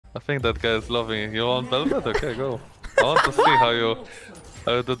I think that guy is loving it. You want bel'veth? Okay, go. I want to see how you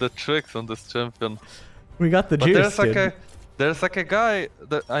do the tricks on this champion. We got the juice, There's like a guy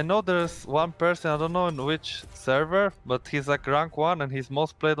that I know. There's one person, I don't know in which server, but he's like rank 1 and his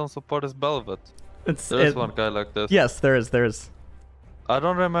most played on support is bel'veth. There's one guy like this. Yes, there is. I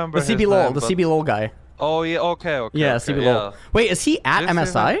don't remember the his CB LOL, name, the CB LOL guy. Oh yeah, okay. Yeah, okay, CB LOL. Wait, is he at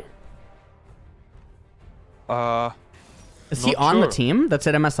MSI? Is he on the team that's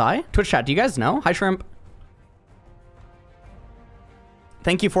at MSI? Twitch chat, do you guys know? Hi, Shrimp.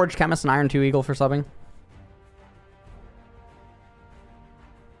 Thank you, Forge Chemist and Iron 2 Eagle, for subbing.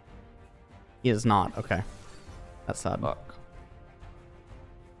 He is not. Okay. That's sad. Fuck.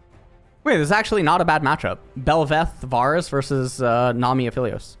 Wait, this is actually not a bad matchup. bel'veth Varus versus Nami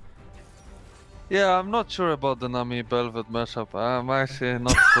Aphelios. Yeah, I'm not sure about the Nami bel'veth matchup. I'm actually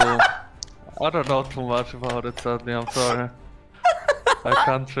not too... I don't know too much about it, sadly. I'm sorry. I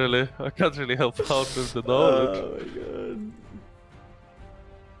can't really help out with the knowledge. Oh my god.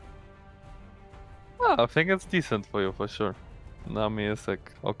 Ah, I think it's decent for you, for sure. Nami is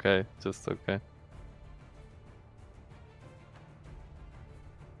like, okay, just okay.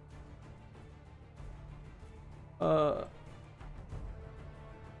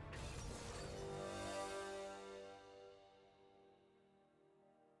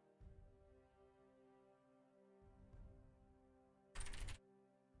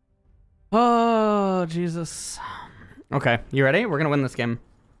 Oh, Jesus. Okay, you ready? We're gonna win this game.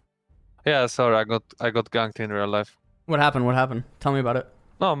 Yeah, sorry, I got ganked in real life. What happened? What happened? Tell me about it.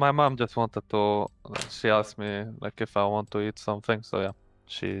 No, my mom just wanted to... She asked me like if I want to eat something, so yeah,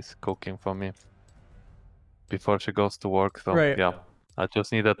 she's cooking for me before she goes to work. So yeah, I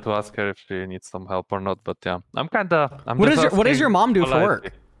just needed to ask her if she needs some help or not. But yeah, I'm kinda... What does your mom do for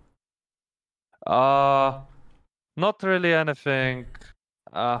work? Not really anything.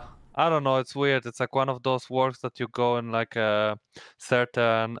 I don't know. It's weird. It's like one of those works that you go in like a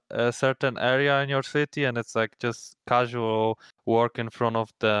certain area in your city, and it's like just casual work in front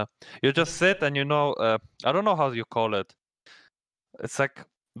of the. You just sit and I don't know how you call it. It's like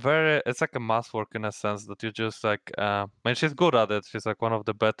it's like a mass work in a sense that you just like. I mean, she's good at it. She's like one of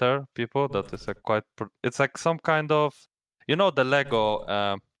the better people. That is like quite. It's like some kind of, the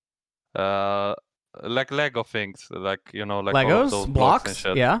Lego. Like Lego things, like like Legos, those blocks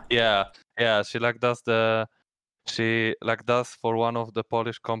and shit. Yeah. She like does for one of the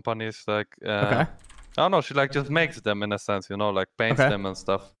Polish companies, like okay. I don't know, she like just makes them in a sense, like paints them and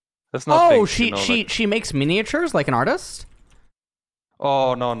stuff. It's not. Oh, she makes miniatures like an artist.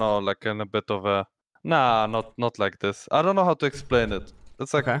 Oh no, like in a bit of a not like this. I don't know how to explain it.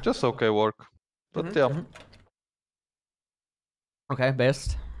 It's like just okay work, but yeah. Okay,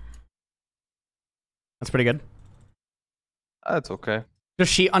 based. That's pretty good. That's okay. Does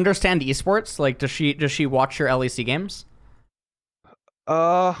she understand esports? Like, does she watch your LEC games?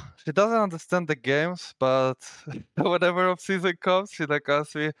 She doesn't understand the games, but whenever off-season comes, she like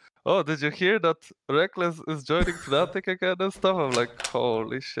asks me, "Oh, did you hear that Reckless is joining Fnatic again and stuff?" I'm like,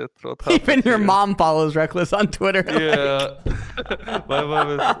 "Holy shit, what happened?" Even your mom follows Reckless on Twitter. Yeah, my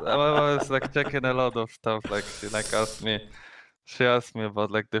mom is like checking a lot of stuff. Like she asked me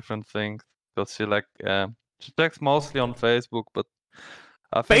about like different things. Because she checks mostly on Facebook, but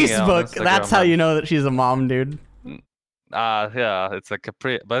I think, Facebook. Yeah, that's how you know that she's a mom, dude. Yeah, it's like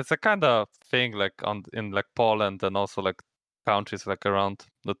but it's a kind of thing like in like Poland and also like countries like around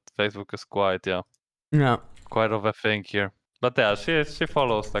that Facebook is quite quite of a thing here. But yeah, she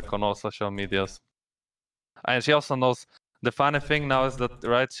follows like on all social medias, and she also knows. The funny thing now is that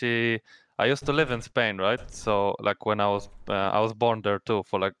I used to live in Spain, right? So like when I was born there too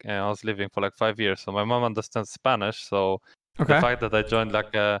for like I was living for like 5 years. So my mom understands Spanish. So the fact that I joined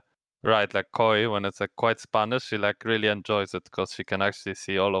like like COI when it's like quite Spanish, she like really enjoys it because she can actually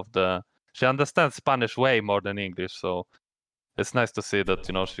see all of she understands Spanish way more than English. So it's nice to see that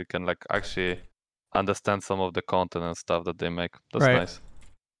she can like actually understand some of the content and stuff that they make. That's nice.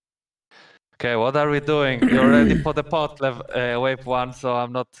 Okay, what are we doing? You're ready for the pot wave 1, so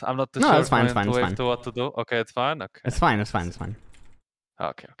I'm not too sure. It's fine. It's fine. Wave 2 what to do. Okay, it's fine. Okay. It's fine.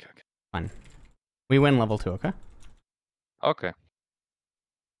 Okay. Fine. We win level 2. Okay. Okay.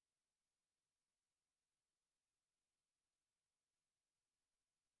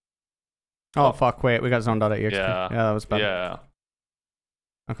 Oh fuck! Wait, we got zoned out at EXP. Yeah, that was bad. Yeah.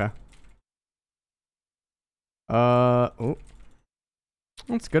 Okay. Oh.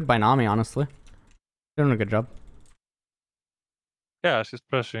 That's good by Nami, honestly. Doing a good job. Yeah, she's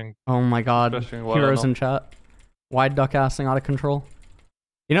pressuring. Oh my god. Heroes in chat. Wide duck assing out of control.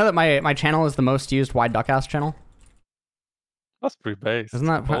 You know that my channel is the most used wide duck ass channel? That's pretty based. Isn't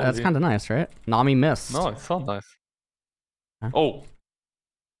that that's kind of nice, right? Nami missed. No, it's so nice. Huh? Oh.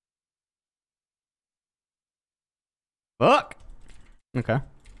 Fuck. Okay.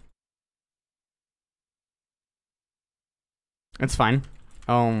 It's fine.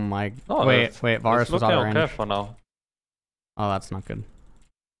 Oh my. No, wait. Varus was out of range. Okay for now. Oh, that's not good.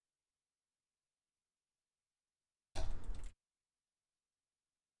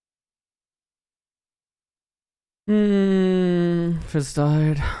 Fizz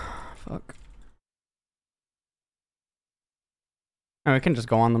died. Fuck. Oh, we can just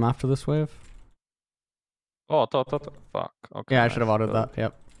go on them after this wave. Oh, fuck. Okay. Yeah, I should have auto that.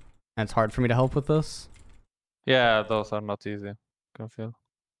 Yep. And it's hard for me to help with this. Yeah, those are not easy. Can feel.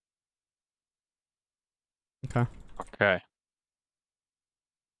 Okay. Okay.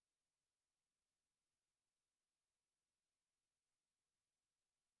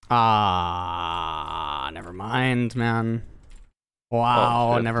 Never mind, man.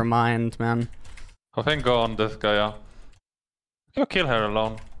 Wow, never mind, man. I think go on this guy, yeah. You kill her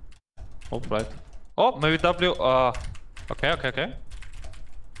alone. Oh, right. Oh, maybe W. Okay.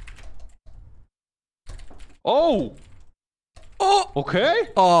 Oh! Oh! Okay?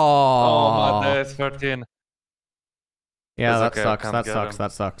 Oh! My days, 13. Yeah, that sucks.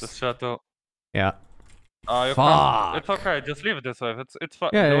 That sucks. Just try to. Yeah. You can't. It's okay. Just leave it this way. It's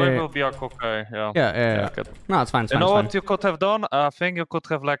fine. Yeah, the yeah, wave yeah. will be okay. Yeah. Yeah. No, it's fine. You know what you could have done? I think you could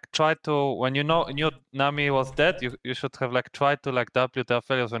have like tried to, when you knew Nami was dead, you should have like tried to like W the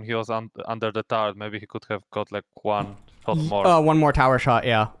Aphelios when he was under the tower. Maybe he could have got like one shot more. One more tower shot,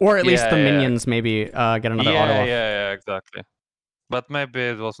 yeah. Or at least the minions maybe get another auto off. Yeah, exactly. But maybe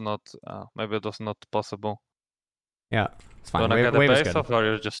it was not. Maybe it was not possible. Yeah, it's fine. Do you want to get a base off, or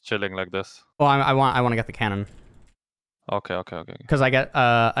you're just chilling like this? Well, I want to get the cannon. Okay. Because I get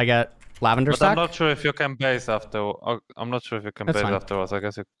lavender stack. I'm not sure if you can base after. I'm not sure if you can base afterwards. I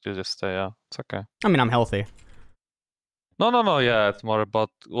guess you just stay. Yeah, it's okay. I mean, I'm healthy. No. Yeah, it's more about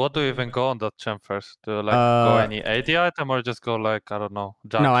what do you even go on that champ first? Do you like go any AD item or just go like I don't know?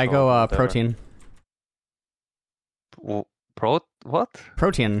 No, I go protein. What?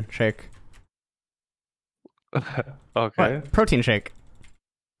 Protein shake. Okay. What? Protein shake.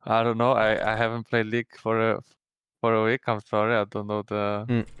 I don't know. I haven't played League for a week. I'm sorry. I don't know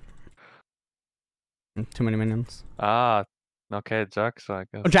the. Too many minions. Okay. Jaxo, I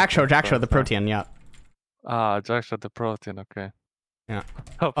guess. Oh, Jaxo, the protein. Yeah. Jaxo, the protein. Okay. Yeah.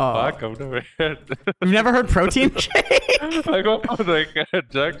 Oh, fuck, I've never heard. You've never heard protein shake? I got like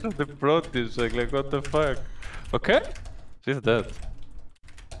Jaxo, the protein shake. Like what the fuck? Okay. She's dead.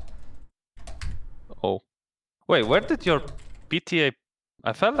 Oh. Wait, where did your PTA?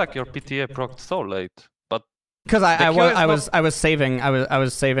 I felt like your PTA procced so late, but because I was saving. I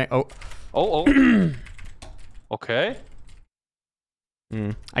was saving. Oh. Okay.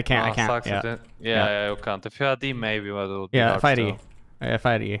 I can't. Yeah, you can't. If you had E, maybe it would be yeah, hard if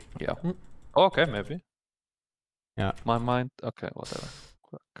I had E. Yeah. Okay, maybe. Yeah. My mind. Okay, whatever.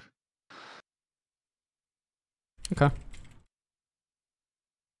 Okay.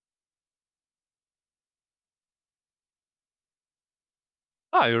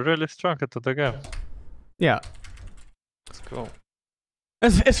 You're really strong into the game. Yeah. That's cool.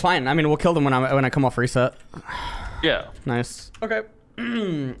 It's fine. I mean, we'll kill them when I come off reset. Yeah. Nice. Okay.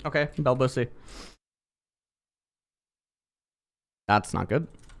 Okay. Bel'veth. That's not good.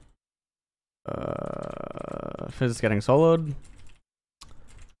 Fizz is getting soloed.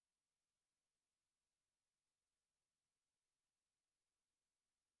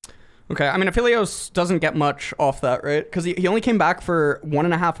 Okay, I mean, Aphelios doesn't get much off that, right? Because he only came back for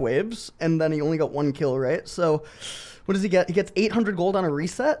 1.5 waves, and then he only got 1 kill, right? So, what does he get? He gets 800 gold on a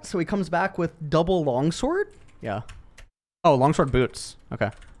reset, so he comes back with double longsword? Yeah. Oh, longsword boots. Okay.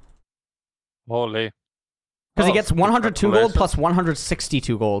 Holy. Because he gets 102 gold plus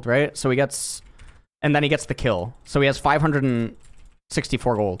 162 gold, right? So he gets... And then he gets the kill. So he has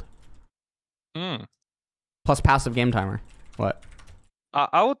 564 gold. Plus passive game timer. What?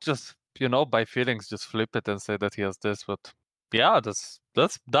 I would just, by feelings, just flip it and say that he has this, but yeah, that's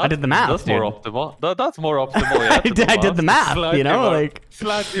I did the math, that's dude. More optimal. That's more optimal. Yeah, I did the math,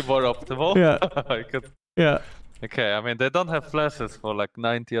 slightly more optimal. Yeah. Yeah. Okay, I mean they don't have flashes for like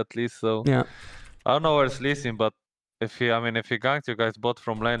 90 at least, so yeah. I don't know where it's leasing, but if he ganked you guys bot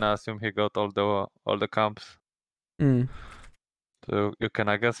from lane, I assume he got all the camps. So you can,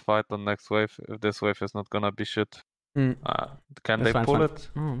 I guess, fight on next wave if this wave is not gonna be shit. Can they pull it?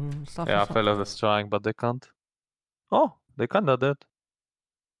 Yeah, Aphelios is trying, but they can't. Oh, they kinda did.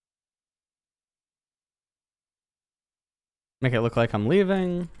 Make it look like I'm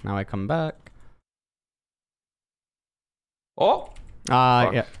leaving. Now I come back. Oh!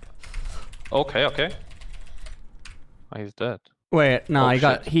 Yeah. Okay, okay. Oh, he's dead. Wait, no, he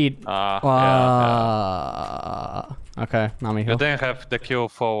got... Yeah. Okay, Nami heal. You didn't have the Q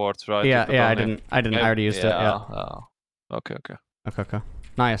forwards, right? Yeah, I didn't. I already used it, yeah. Okay. Okay.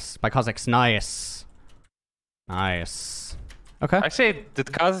 Nice. By Kazakhs, nice. Nice. Okay. Actually, did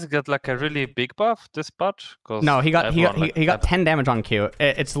Kaz get like a really big buff this patch? No, he got 10 damage on Q.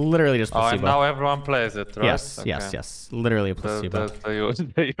 It's literally just placebo. Oh, and now everyone plays it, right? Yes, okay. yes. Literally a placebo.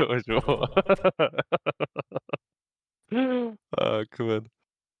 The usual. Oh, cool.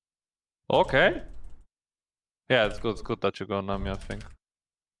 Okay. Yeah, it's good. It's good that you go Nami, I think.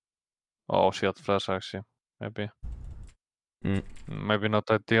 Oh, she had flash actually. Maybe. Maybe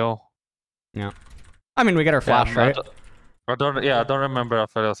not ideal. Yeah. I mean, we get our flash, right? I don't remember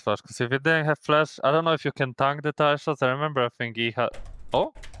Aphelios flash, because if he didn't have flash, I don't know if you can tank the tire shots. I remember I think he had...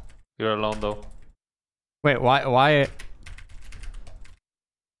 Oh? You're alone though. Wait, why?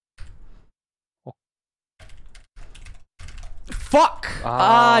 Oh. Fuck!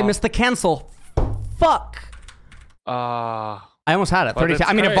 I missed the cancel. Fuck! I almost had it. 30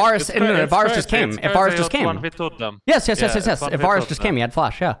 I mean, if Varus just came. If Varus just came. Yes. If Varus just came, he had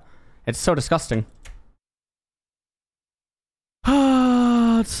flash, yeah. It's so disgusting.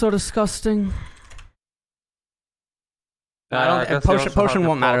 It's so disgusting. Potion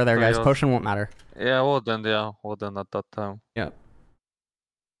won't matter there, guys. Potion won't matter. Yeah, wouldn't at that time. Yeah.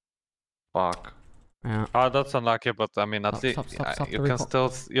 Fuck. Yeah. That's unlucky, but I mean, at least you can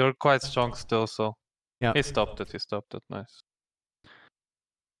still. You're quite strong still, so. Yeah. He stopped it. Nice.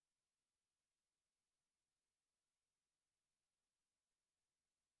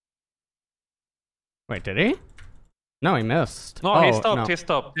 Wait, did he? No, he missed. No, he stopped. He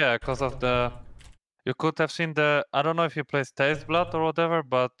stopped. Yeah, because of the. You could have seen the. I don't know if he plays Taste Blood or whatever,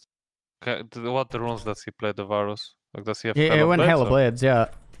 but what runes does he play? The Varus? Like, does he have? Yeah, it went Hail of Blades. Yeah.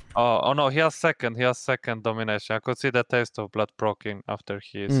 Oh no, he has second domination. I could see the Taste of Blood proccing after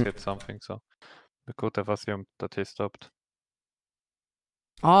he's hit something, so we could have assumed that he stopped.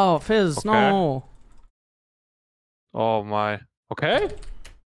 Oh, Fizz, okay. No. Oh my. Okay.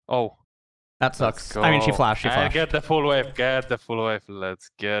 Oh. That sucks. I mean, she flashed. Get the full wave. Let's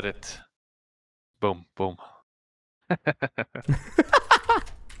get it. Boom.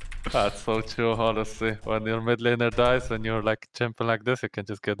 That's so true, honestly. When your mid laner dies, when you're like champion like this, you can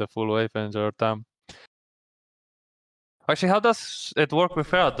just get the full wave and enjoy your time. Actually, how does it work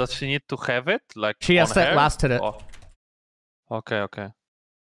with her? Does she need to have it? Like she has that last hit it. Oh. Okay.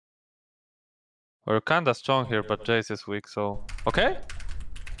 We're kinda strong here, but Jace is weak, so... Okay.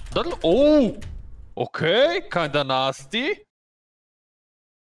 Oh! Okay, kinda nasty.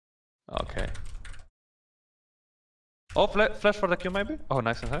 Okay. Oh, flash for the Q maybe? Oh,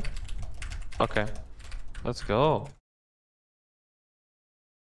 nice and high. Okay. Let's go.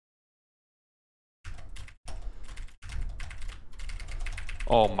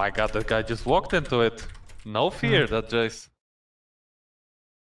 Oh my god, that guy just walked into it. No fear, that Jace.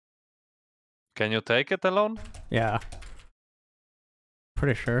 Can you take it alone? Yeah.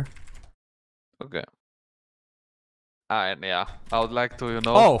 Pretty sure. Okay. Yeah. I would like to, you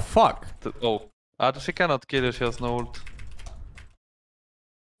know... Oh, fuck! She cannot kill you, she has no ult.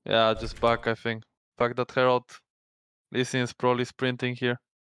 Yeah, just back, I think. Back that Herald. Lee Sin is probably sprinting here.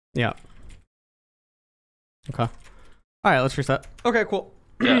 Yeah. Okay. Alright, let's reset. Okay, cool.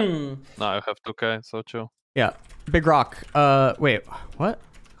 Yeah. Now you have 2k, so chill. Yeah. Big Rock. Wait. What?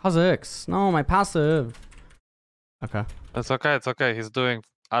 Kha'Zix. No, my passive. Okay. It's okay. He's doing...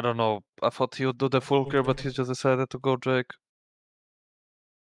 I don't know. I thought he would do the full clear, but he just decided to go Drake.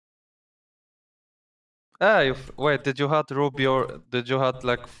 Wait, did you have Ruby or did you have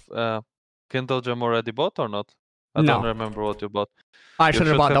like Kindle Gem already bought or not? I don't remember what you bought. I should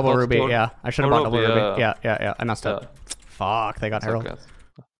have bought double Ruby, yeah. I should have bought double Ruby. Yeah. I messed up. Fuck, they got Herald. Okay.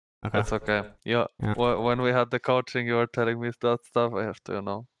 That's okay. Yeah. When we had the coaching, you were telling me that stuff. I have to, you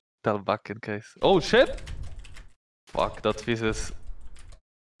know, tell back in case. Oh shit! Fuck, that Fizz is...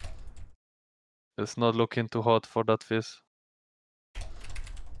 It's not looking too hot for that Fizz.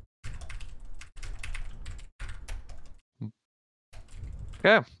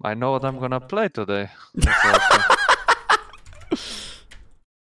 Okay, I know what I'm gonna play today.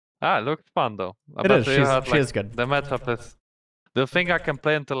 Looks fun though. It is, she is good. The matchup is... Do you think I can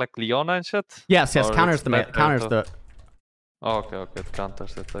play into like Leona and shit? Yes, counters the... Oh, okay, it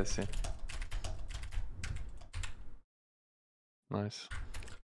counters it, I see. Nice.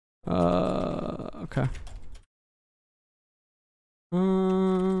 Okay.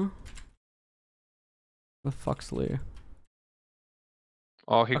 The fuck's Lee?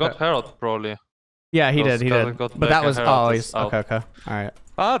 Oh, he got Herald probably. Yeah, he did. But that was he's okay. All right.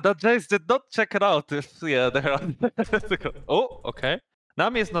 Ah, that Jace did not check it out. Yeah, there. Oh, okay.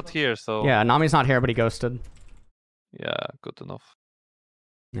 Nami is not here, so. Yeah, Nami's not here, but he ghosted. Yeah, good enough.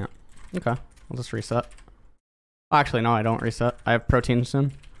 Yeah. Okay. I'll just reset. Oh, actually, no, I don't reset. I have protein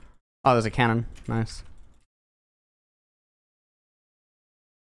soon. Oh, there's a cannon. Nice.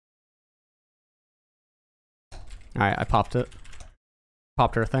 Alright, I popped it.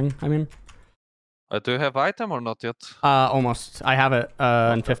 Popped her thing, I mean. Do you have item or not yet? Almost. I have it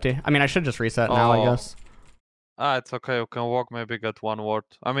in 50. I mean, I should just reset now, I guess. Ah, it's okay. You can walk, maybe get one ward.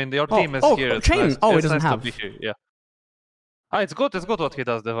 I mean, your team is here. Chain! Nice. He doesn't have. To be here. Yeah. Ah, it's good what he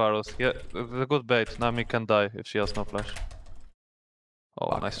does, the Varus. Yeah, it's a good bait. Nami can die if she has no flash. Oh,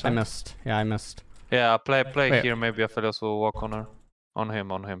 Fuck, nice try. I missed. Yeah, I missed. Yeah, play here. Maybe Aphelios will walk on her. On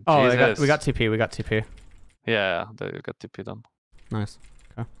him. Oh, we got TP. Yeah, there you got TP done. Nice.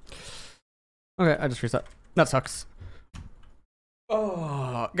 Okay, I just reset. That sucks.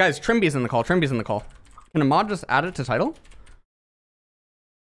 Oh, guys, Trimby's in the call. Can a mod just add it to title?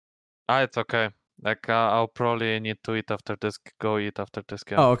 Ah, it's okay. Like, I'll probably need to eat after this. Go eat after this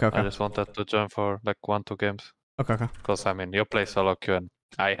game. Oh, okay. I just wanted to join for like 1-2 games. Okay. Because I mean, you play solo queue, and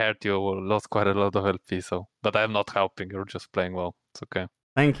I heard you lost quite a lot of LP. So, but I'm not helping. You're just playing well. It's okay.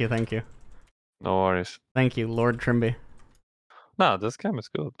 Thank you. No worries. Thank you, Lord Trimby. No, this game is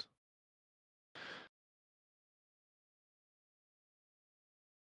good.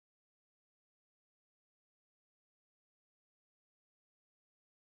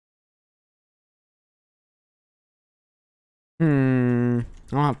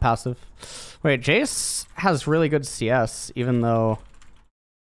 I don't have passive. Wait, Jace has really good CS, even though...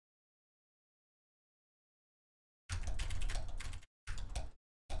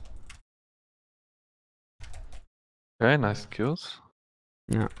 Very nice kills.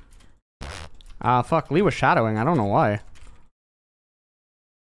 Yeah. Fuck, Lee was shadowing. I don't know why.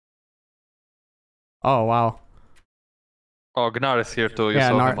 Oh, wow. Oh, Gnar is here too.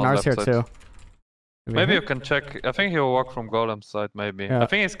 Yeah, Gnar's here too. Maybe you can check. I think he'll walk from Golem's side, maybe. Yeah. I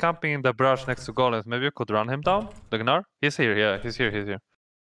think he's camping in the brush next to Golems. Maybe you could run him down, the Gnar. He's here, yeah, he's here.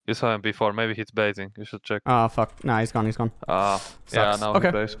 You saw him before. Maybe he's basing. You should check. Oh, fuck. Nah, he's gone. Yeah, now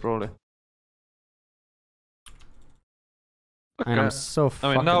he base, probably. Okay. I'm so fucking...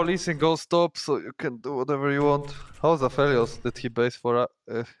 I mean, now Lee Sin goes top, so you can do whatever you want. How's Aphelios? Did he base for...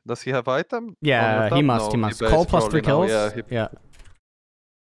 does he have item? Yeah, he must. Cole plus 3 kills? Yeah.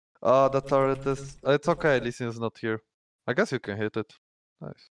 The turret is... It's okay, Lee Sin is not here. I guess you can hit it.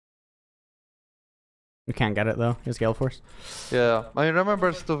 Nice. You can't get it though, his Gale Force. Yeah, I mean, remember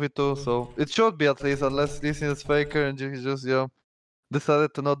it's 2v2, so it should be at least, unless Lee Sin is faker and he just,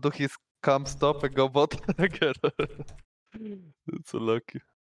 decided to not do his cam stop and go bot again. It's so lucky.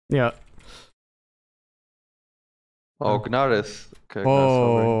 Yeah. Oh, Gnaris. Okay,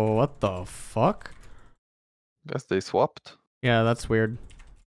 oh, what the fuck? Guess they swapped. Yeah, that's weird.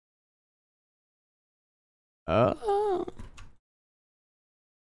 Oh,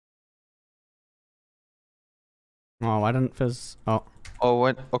 why didn't Fizz? Oh. Oh,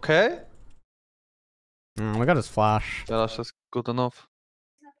 wait. Okay. We got his flash. Yeah, that's just good enough.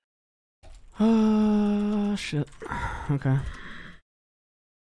 Shit. Okay.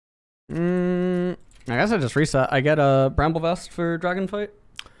 I guess I just reset. I get a Bramble Vest for Dragon Fight.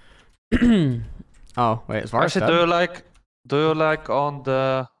 Oh, wait, is Varus actually, dead? do you like on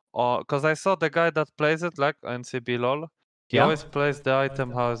the... Because I saw the guy that plays it, like, NCB LOL. He always plays the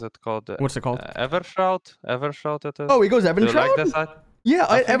item, how is it called? What's it called? Evershroud? Evershroud it is. Oh, he goes Evershroud? Do you like this item?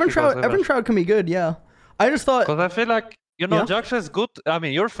 Yeah, Evershroud can be good, yeah. I just thought... Because I feel like, Jaksha is good. I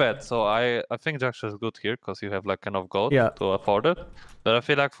mean, you're fed, so I think Jaksha is good here, because you have, like, enough gold to afford it. But I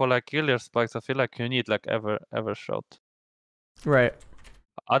feel like for, like, Ilya spikes, I feel like you need, like, Evershroud. Right.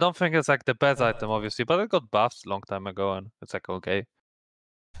 I don't think it's, like, the best item, obviously, but it got buffed a long time ago, and it's, like, okay.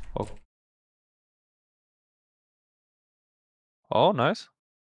 Oh, nice.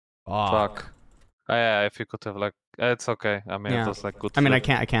 Fuck. Yeah, if you could have, like, it's okay. I mean, it was like good. I mean, I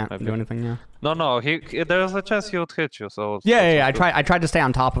can't do anything. Yeah. No. There's a chance he would hit you. So. Yeah. I tried to stay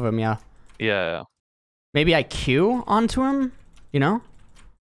on top of him. Yeah. Yeah. Maybe I Q onto him.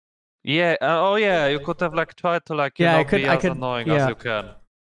 Yeah. Oh yeah. You could have like tried to like be as annoying as you can.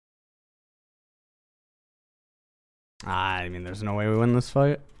 I mean, there's no way we win this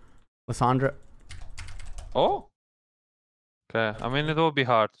fight, Lissandra. Oh. Okay. I mean, it will be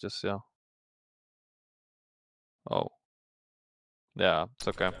hard. Just Oh. Yeah, it's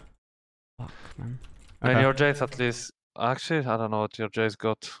okay. Fuck, man. And your Jace at least... Actually, I don't know what your Jace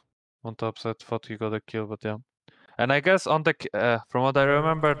got on top side. Thought he got a kill, but yeah. And I guess on the... from what I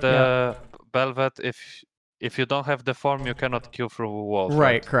remember, the bel'veth, if you don't have the form, you cannot queue through walls.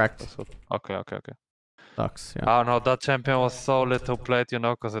 Right, correct. Okay. Sucks, yeah. Oh no, that champion was so little played, you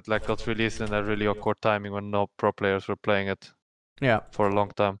know, because it like got released in a really awkward timing when no pro players were playing it. Yeah. For a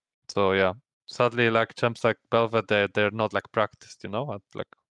long time. So yeah, sadly, like champs like bel'veth, they're not like practiced, you know, like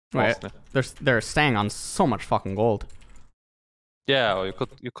mostly. They're staying on so much fucking gold. Yeah, or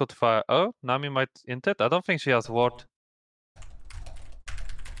you could fire. Oh, Nami might int it. I don't think she has ward.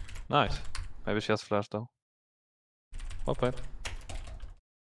 Nice. Maybe she has flash though. Okay.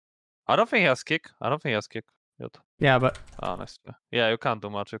 I don't think he has kick. Yet. Yeah, but honestly, yeah, you can't do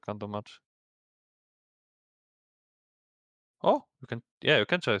much. Oh, you can. Yeah, you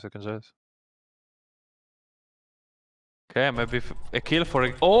can chase. Okay, maybe a kill for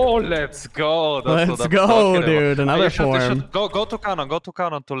a... Oh, let's go! Let's go, dude. Another form. Go to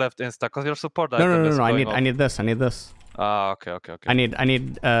cannon to left insta, because your support item No, I need this. Ah, okay. I need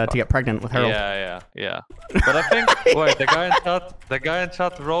to get pregnant with Herald. Yeah. But I think wait, the guy in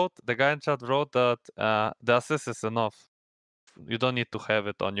chat wrote that the assist is enough. You don't need to have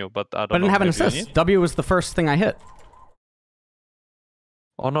it on you, but I don't know. I didn't have an assist. W was the first thing I hit.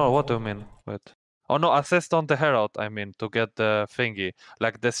 Oh no, what do you mean? Wait. Oh no, assist on the Herald, I mean, to get the thingy.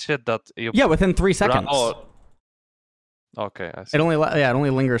 Like the shit that you... Yeah, within 3 seconds. Oh. Okay, I see. It only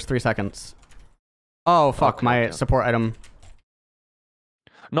lingers 3 seconds. Oh, fuck, my support item.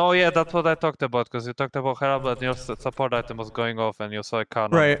 No, yeah, that's what I talked about, because you talked about Herald, but your support item was going off, and you saw a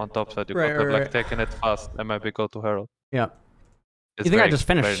cannon on top side. You could have like taken it fast, and maybe go to Herald. Yeah. You think I just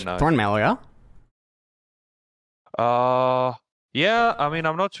finished Thornmail, yeah? Yeah, I mean,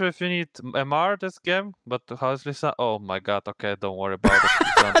 I'm not sure if you need MR this game, but how is Lisa? Oh my god, okay, don't worry about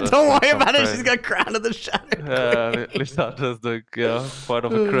it. Don't worry about it, she's got Crown of the Shadow. Yeah, Lisa does the part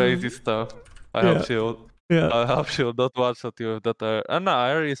of the crazy stuff. I hope she'll not watch at you with that. And no,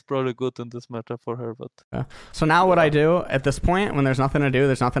 Aerie is probably good in this matter for her, but... Yeah. So now what I do at this point, when there's nothing to do,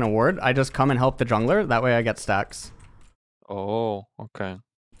 there's nothing to ward, I just come and help the jungler, that way I get stacks. Oh, okay.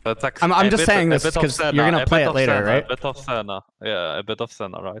 That's like I'm just saying this because you're gonna play it later, right? A bit of Senna. Yeah, a bit of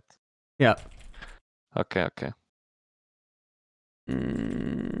Senna, right? Yeah. Okay.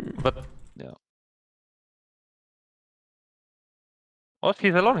 But yeah. Oh,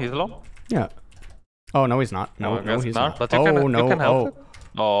 he's alone. Yeah. Oh no, he's not. No, he's not. But you can help it.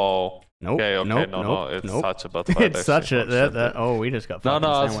 Oh. Nope. Okay. No. It's such a bad fight. It's such a. Oh, we just got. No.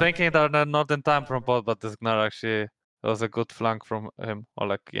 I was thinking that they're not in time from bot, but this not actually. It was a good flank from him, or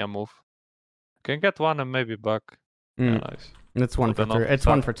like move. Can get one and maybe back. Yeah, nice. It's 1 for 3. It's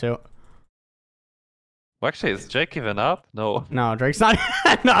 1 for 2. Well, actually, is Jake even up? No. No, Drake's not.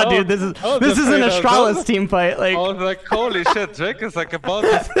 No, dude, this is an Astralis team fight. Like, I was like, holy shit, Drake is like about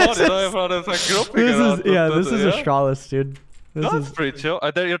to spawn. You know, everyone is like grouping around. This is Astralis, dude. That's pretty chill.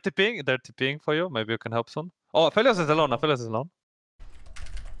 They're TPing for you. Maybe you can help some. Oh, Aphelios is alone.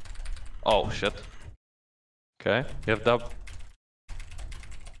 Oh shit. Okay, you have dub.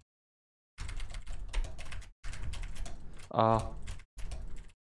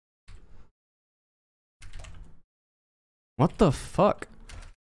 What the fuck?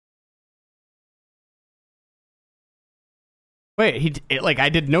 Wait, I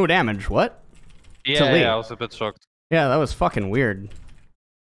did no damage. What? Yeah, I was a bit shocked. Yeah, that was fucking weird.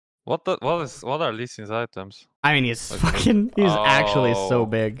 What are Lee Sin's items? I mean, he's actually so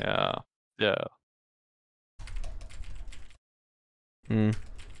big. Yeah.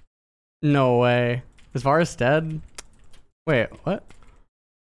 No way. Is Varus dead? Wait, what?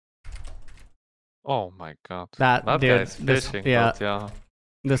 Oh my god. That dude, guy's fishing, yeah.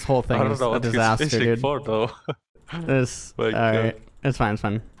 This whole thing is a disaster, dude. For, though. Alright. It's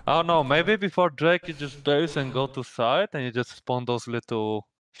fine. Oh no, maybe before Drake you just daze and go to side and you just spawn those little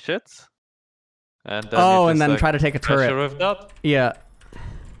shits. And then and then try to take a turret. With that? Yeah.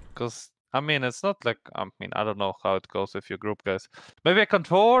 Because I mean, it's not like, I don't know how it goes with your group, guys. Maybe I can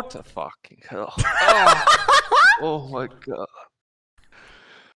ward? Fucking hell. Oh my god.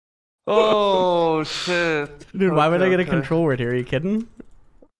 Oh shit. Dude, why would I get a control word here? Are you kidding?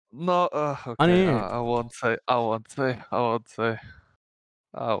 No, okay. I won't say.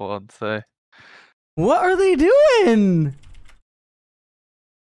 What are they doing?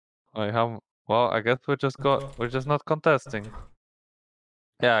 Well, I guess we're just not contesting.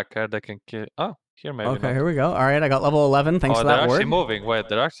 Yeah, they can kill. Oh, here maybe. Okay, here we go. All right, I got level 11. Thanks for that word. They're actually moving. Wait,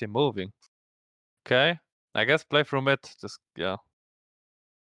 they're actually moving. Okay, I guess play from it. Just yeah.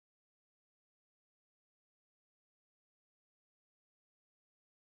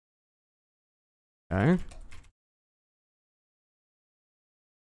 Okay.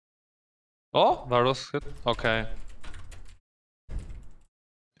 Oh, Varus hit. Okay.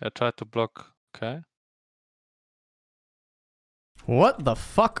 I tried to block. Okay. What the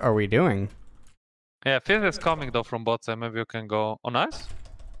fuck are we doing? Yeah, Fizz is coming though from bot side. Maybe you can go. Oh, nice.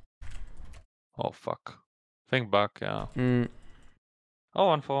 Oh, fuck. Think back, yeah. Oh,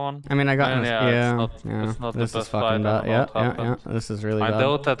 1-for-1. I mean, I got... It's not this the is best fucking fight. bad. Yeah. This is really bad. I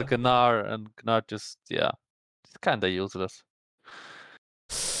doubted Gnar, and Gnar just, yeah. It's kinda useless.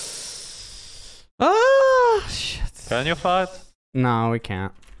 Oh, shit. Can you fight? No, we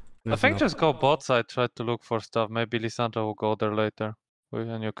can't. I think just go bot side, try to look for stuff. Maybe Lissandra will go there later.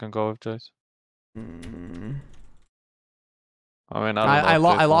 And you can go with Jace. I mean, I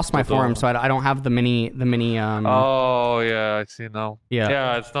lost my form, so I don't have the mini. Oh yeah, I see now. Yeah.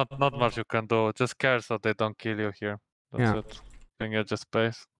 Yeah, it's not much you can do. Just care so they don't kill you here. That's it. I think you just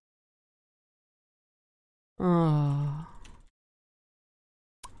space. Oh,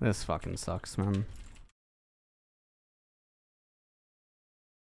 this fucking sucks, man.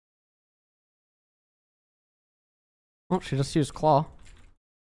 Oh, she just used claw.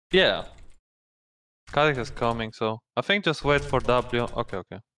 Yeah. Kha'Zix is coming, so I think just wait for W.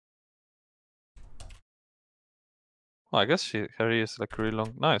 Okay. Oh, I guess her E is like really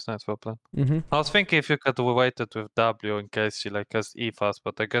long. Nice, well played. I was thinking if you could wait it with W in case she like has E fast,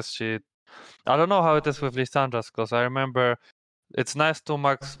 but I guess she... I don't know how it is with Lissandra's, because I remember it's nice to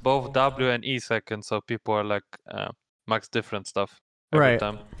max both W and E seconds, so people are like max different stuff every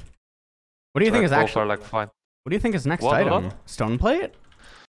time. What do you think is actually... like fine. What do you think is next item? Stone plate?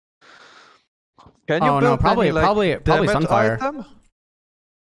 Can you build probably Sunfire. Item?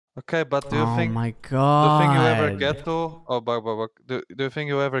 Okay, but do you think? Oh my god! Do you think you ever get to? Oh, do you think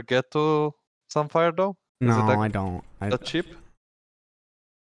you ever get to Sunfire though? No, I don't. That cheap?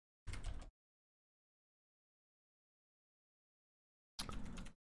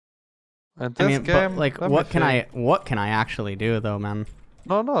 And this game, but like, what can I actually do though, man?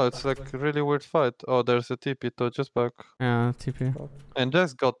 No, it's like a really weird fight. Oh, there's a TP to just back. Yeah, TP. And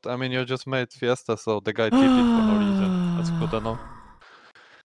just got, I mean, you just made Fiesta, so the guy TP'd for no reason. That's good enough.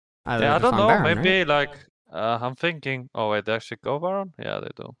 Yeah, I don't know, Baron, maybe right? Like, I'm thinking, oh wait, they actually go Baron? Yeah,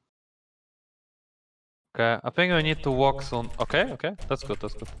 they do. Okay, I think we need to walk soon. Okay, that's good.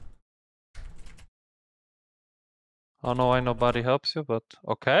 Oh no, why nobody helps you, but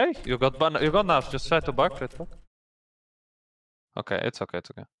okay. You got Nash, just try to back it. Okay, it's okay.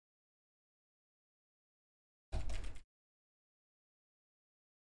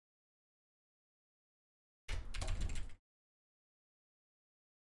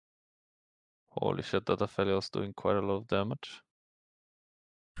 Holy shit, that Aphelios doing quite a lot of damage.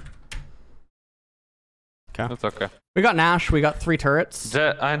 Okay. It's okay. We got Nash, we got 3 turrets.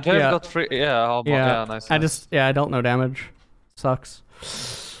 And Jay got 3, yeah, nice. I don't know damage. Sucks.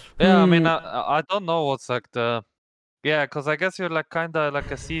 Yeah, I mean, I don't know what's like the... Yeah, because I guess you're like kinda like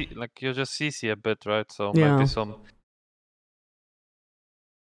you just CC a bit, right? So maybe some...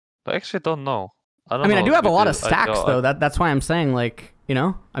 I actually don't know. I do have a lot of stacks though. That's why I'm saying, like, you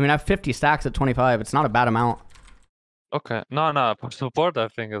know? I mean, I have 50 stacks at 25. It's not a bad amount. Okay. No, support I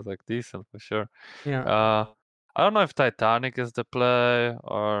think is like decent for sure. Yeah. I don't know if Titanic is the play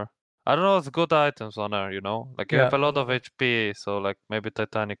or... I don't know, it's good items on her, you know? Like you have a lot of HP, so like maybe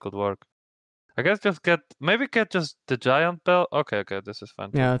Titanic could work. I guess just get just the giant belt. Okay, this is fine.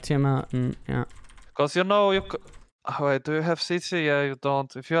 Yeah, team out and yeah. Because you know you could... Oh, wait, do you have CC? Yeah, you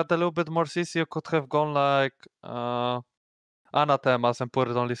don't. If you had a little bit more CC, you could have gone like Anathemas and put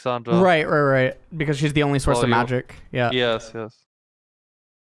it on Lissandra. Right. Because she's the only source of magic. Yeah. Yes.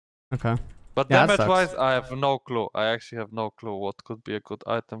 Okay. But damage-wise, I have no clue. I actually have no clue what could be a good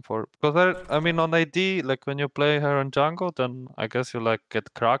item for... Because I mean, on AD, like when you play her in jungle, then I guess you like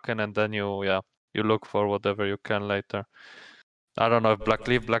get Kraken and then you look for whatever you can later. I don't know if Black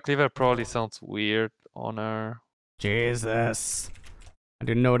Cleaver probably sounds weird on her. Jesus. I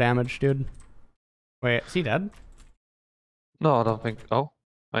do no damage, dude. Wait, is he dead? No, I don't think... Oh.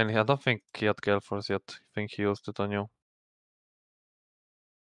 I mean, I don't think he had Gale Force yet. I think he used it on you.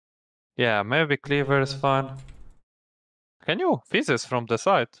 Yeah, maybe Cleaver is fine. Can you? Physis from the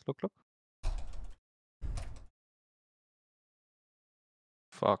side. Look.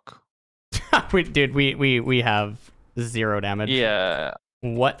 Fuck. Dude, we have 0 damage. Yeah.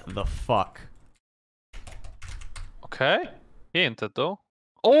 What the fuck? Okay. He hinted though.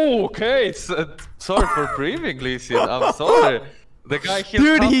 Oh, okay. It's sorry for breathing, Lee Sin. I'm sorry. The guy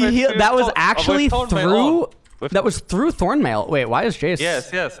healed. Dude, that was actually through... That was through Thornmail. Wait, why is Jace...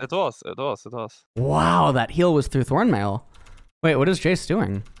 Yes, it was. Wow, that heal was through Thornmail. Wait, what is Jace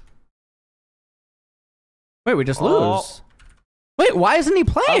doing? Wait, we just lose. Wait, why isn't he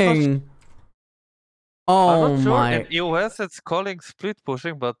playing? Oh I'm not my. sure. In US, it's calling split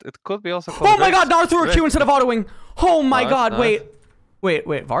pushing, but it could be also Oh called. my god, Nar threw a Q instead of autoing. Oh my Nice, god, nice.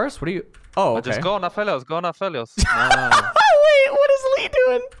 wait, Varus, what are you? Oh, okay. Just go on Aphelios, Nice. Wait, what is Lee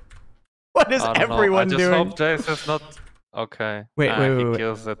doing? What is everyone doing? I just hope Jace is not. Okay. Wait. He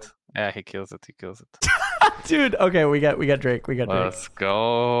kills it. Yeah, he kills it. Dude, okay, we got Drake. Let's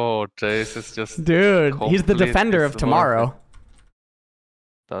go. Jace is just. Dude, he's the defender of tomorrow.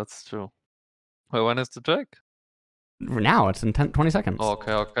 That's true. Wait, when is the Drake? Now, it's in 20 seconds.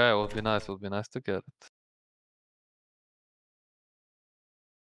 Okay. It would be nice. To get it.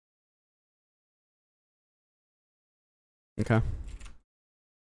 Okay.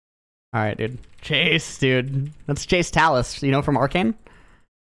 Alright, dude. Chase, dude. That's Chase Talus, you know, from Arcane?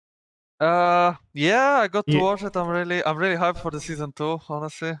 Yeah, I got to watch it. I'm really hyped for the season 2,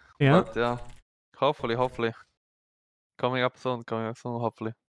 honestly. Yeah. But yeah. Hopefully. Coming up soon,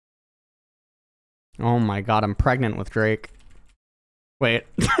 hopefully. Oh my god, I'm pregnant with Drake. Wait.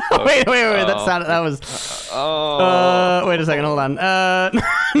 wait, that was... wait a second, hold on.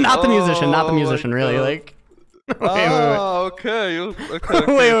 Not the musician, really, like... Wait. Okay.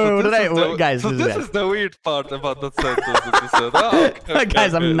 Wait, guys. So this is the weird part about that sentence that you said. Okay,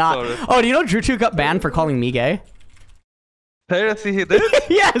 guys, I'm not... Sorry. Oh, do you know Drew2 got banned for calling me gay? Seriously, he did?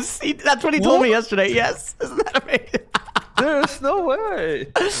 Yes, that's what he told me yesterday. Yes, isn't that amazing? There's no way.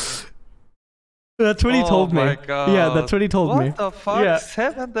 That's what he told me. Oh my god. Yeah, that's what he told me. What the fuck? Yeah.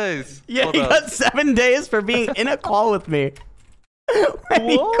 7 days. Yeah, he got 7 days for being in a call with me. When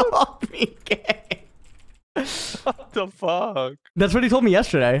he called me gay. What the fuck? That's what he told me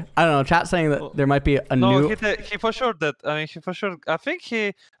yesterday. I don't know. Chat saying that there might be a new. No, he for sure did. I mean, he for sure. I think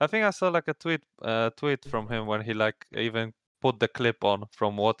I saw like a tweet from him when he like even put the clip on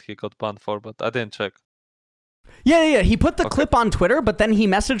from what he got banned for, but I didn't check. Yeah. He put the clip on Twitter, but then he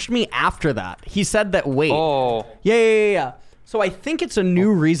messaged me after that. He said that wait. Oh. Yeah. So I think it's a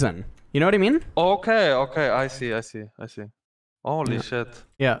new reason. You know what I mean? Okay. I see. Holy shit.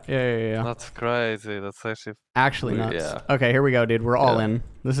 Yeah. That's crazy. That's actually nuts. Yeah. Okay, here we go, dude. We're all in.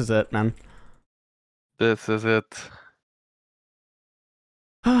 This is it, man. This is it.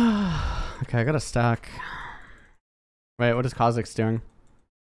 Okay, I got a stack. Wait, what is Kha'Zix doing?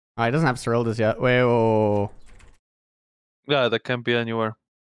 Oh, he doesn't have Cyrildas yet. Wait, whoa. Yeah, that can be anywhere.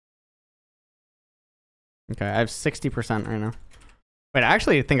 Okay, I have 60% right now. Wait, I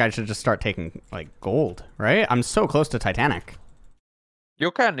actually think I should just start taking, like, gold, right? I'm so close to Titanic. You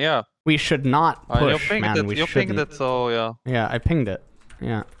can, yeah. We should not push, man. We shouldn't. Pinged it, so yeah. Yeah, I pinged it.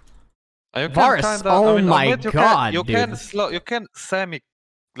 Yeah. Varus, my god, you can semi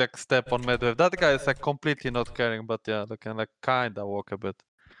like step on Medwave. That guy is like completely not caring, but yeah, they can like kinda walk a bit.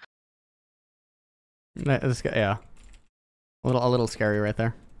 This guy, yeah. A little scary right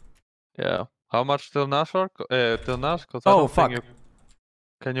there. Yeah. How much till Nash? Till Nash? Oh fuck.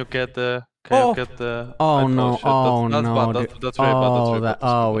 Can you get the? Oh no! Oh no! That's very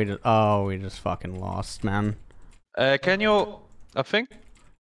bad. We just fucking lost, man. Can you? I think.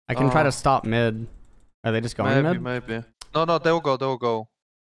 I can try to stop mid. Are they just going mid? Maybe. No, they'll go.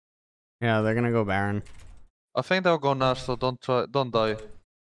 Yeah, they're gonna go Baron. I think they'll go Nash, so don't die. I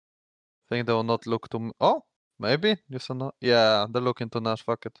think they will not look to. Oh, maybe. Yeah, they're looking to Nash.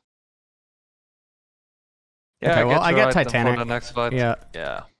 Fuck it. Yeah, okay, well, I get Titanic. For the next fight.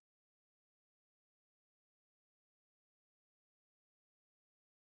 Yeah.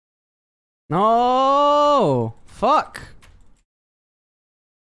 No! Fuck!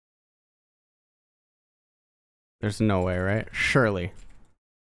 There's no way, right? Surely.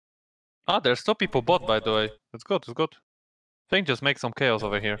 There's still people bot, by the way. It's good. Think just make some chaos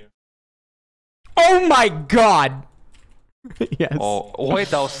over here. Oh my god! Yes. Oh, wait,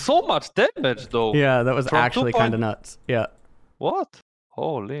 that was so much damage, though. Yeah, that was actually kind of nuts. Yeah. What?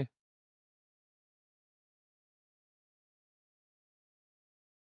 Holy.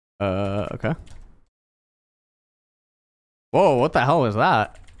 Okay. Whoa, what the hell was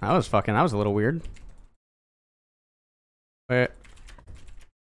that? That was a little weird. Wait.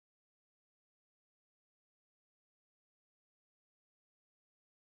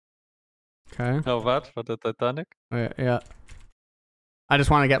 Okay. No bad for the Titanic? Wait, yeah. I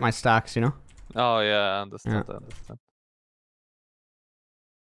just want to get my stacks, you know? Oh, yeah, I understand.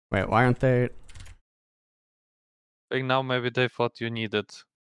 Wait, why aren't they... I think now maybe they thought you needed.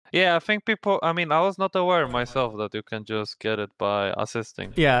 Yeah, I think people... I mean, I was not aware myself that you can just get it by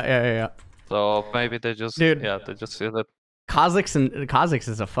assisting. Yeah. So maybe they just... Dude. Yeah, they just see that. Kha'Zix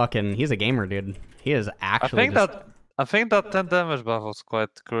is a fucking... He's a gamer, dude. He is actually I think that 10 damage buff was quite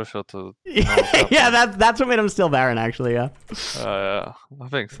crucial to... yeah, that's what made him still Baron, actually, yeah. Yeah, I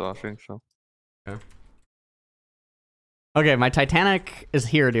think so. Okay. Okay, my Titanic is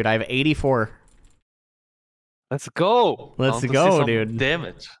here, dude. I have 84. Let's go. Let's go, dude.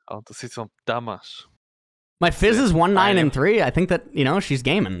 Damage. I want to see some damage. My Fizz is 1, 9, and 3. I think that, you know, she's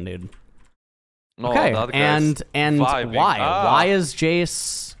gaming, dude. No, okay, and vibing. why? Why is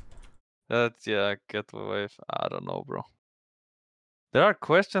Jace? Yeah, get away. I don't know, bro. There are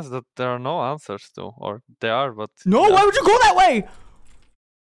questions that there are no answers to, or there are, but no. Yeah. Why would you go that way?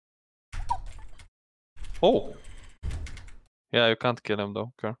 Oh. Yeah, you can't kill him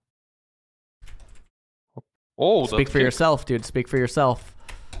though. Okay. Oh. Speak for yourself, dude. Speak for yourself.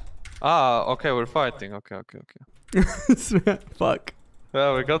 Ah, okay, we're fighting. Okay. Fuck.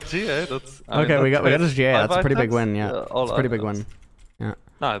 Yeah, we got GA. That's okay. We got his GA. That's a pretty big win. Yeah, it's a pretty big win. Yeah.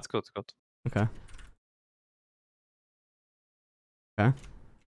 Nah, it's good. Okay. Okay.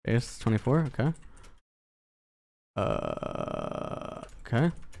 Ace 24. Okay.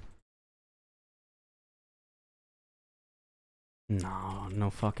 Okay. No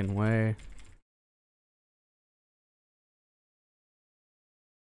fucking way.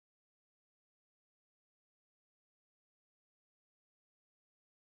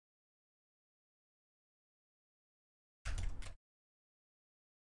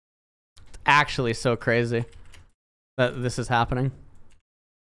 Actually so crazy that this is happening.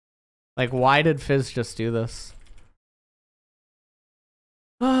 Like, why did Fizz just do this?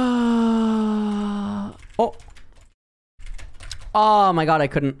 Oh my god, I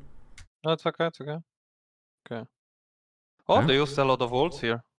couldn't. No, it's okay. Okay. Oh, they used a lot of ults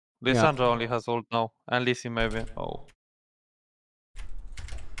here. Lissandra only has ult now, and Lissy maybe. Oh.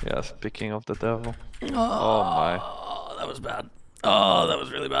 Yeah, speaking of the devil. Oh my. Oh, that was bad. Oh, that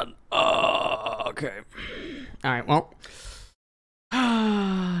was really bad. Oh, okay. Alright, well.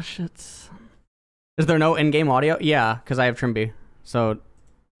 Ah, shit. Is there no in-game audio? Yeah, because I have Trimby. So,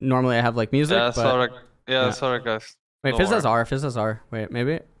 normally I have, like, music, Yeah, but... sorry. Yeah, sorry, guys. Wait, Fizz has R. Fizz has R. Wait,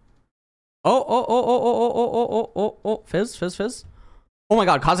 maybe... Oh, Fizz. Oh my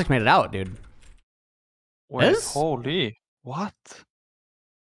god, Kha'Zix made it out, dude. Wait, Fizz? holy... What?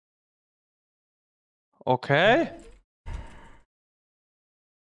 Okay.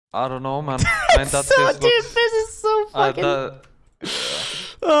 I don't know, man. Man, that dude, Fizz is so fucking...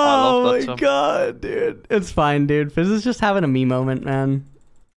 Oh my god, dude. It's fine, dude. Fizz is just having a me moment, man.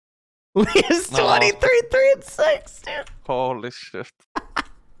 Leah's 23, 3, and 6, dude. Holy shit.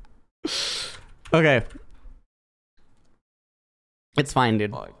 Okay. It's fine,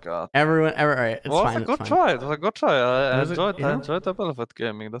 dude. Oh my god. Alright, it's fine. It was a good try. It was a good try. I enjoyed the bel'veth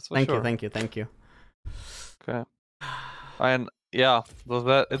gaming, that's for sure. Thank you. Okay. And yeah,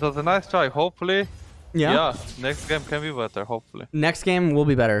 it was a nice try. Hopefully, yeah, next game can be better. Hopefully. Next game will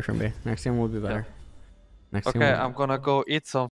be better, Trimby. Next game will be better. Okay, I'm gonna go eat some